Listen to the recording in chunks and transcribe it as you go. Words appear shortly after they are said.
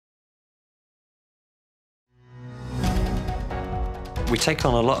We take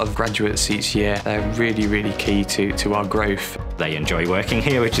on a lot of graduates each year. They're really, really key to our growth. They enjoy working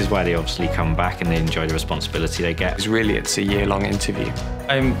here, which is why they obviously come back, and they enjoy the responsibility they get. It's a year-long interview.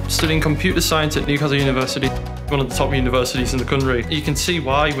 I'm studying computer science at Newcastle University, one of the top universities in the country. You can see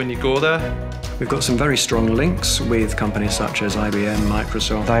why when you go there. We've got some very strong links with companies such as IBM,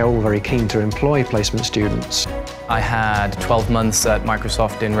 Microsoft. They're all very keen to employ placement students. I had 12 months at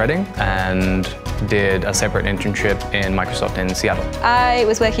Microsoft in Reading and did a separate internship in Microsoft in Seattle. I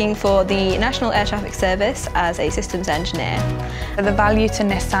was working for the National Air Traffic Service as a systems engineer. The value to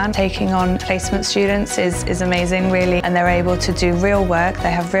Nissan taking on placement students is amazing, really, and they're able to do real work,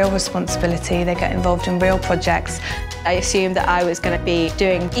 they have real responsibility, they get involved in real projects. I assumed that I was going to be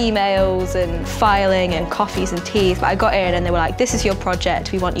doing emails and filing and coffees and teas, but I got in and they were like, this is your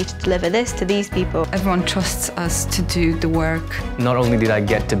project, we want you to deliver this to these people. Everyone trusts us to do the work. Not only did I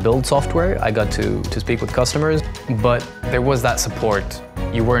get to build software, I got to speak with customers, but there was that support.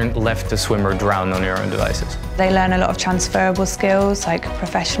 You weren't left to swim or drown on your own devices. They learn a lot of transferable skills like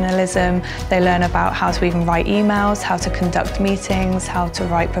professionalism. They learn about how to even write emails, how to conduct meetings, how to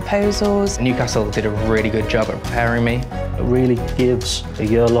write proposals. Newcastle did a really good job at preparing me. It really gives a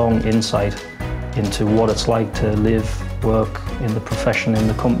year-long insight into what it's like to live, work in the profession, in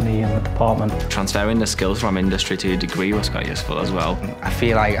the company, in the department. Transferring the skills from industry to a degree was quite useful as well. I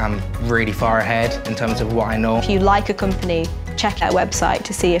feel like I'm really far ahead in terms of what I know. If you like a company, check their website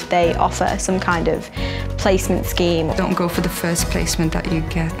to see if they offer some kind of placement scheme. Don't go for the first placement that you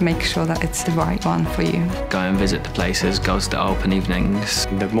get, make sure that it's the right one for you. Go and visit the places, go to the open evenings.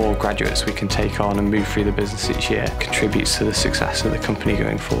 The more graduates we can take on and move through the business each year contributes to the success of the company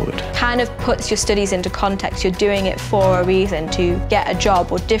going forward. Kind of puts your studies into context. You're doing it for a reason, to get a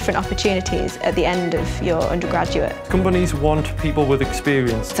job or different opportunities at the end of your undergraduate. Companies want people with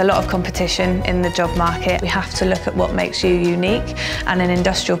experience. There's a lot of competition in the job market. We have to look at what makes you unique, and an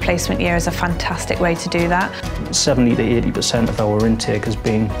industrial placement year is a fantastic way to do that. 70 to 80% of our intake has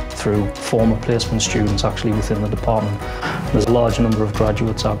been through former placement students actually within the department. There's a large number of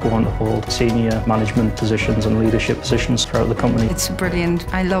graduates that go on to hold senior management positions and leadership positions throughout the company. It's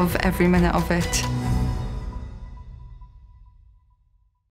brilliant. I love every minute of it.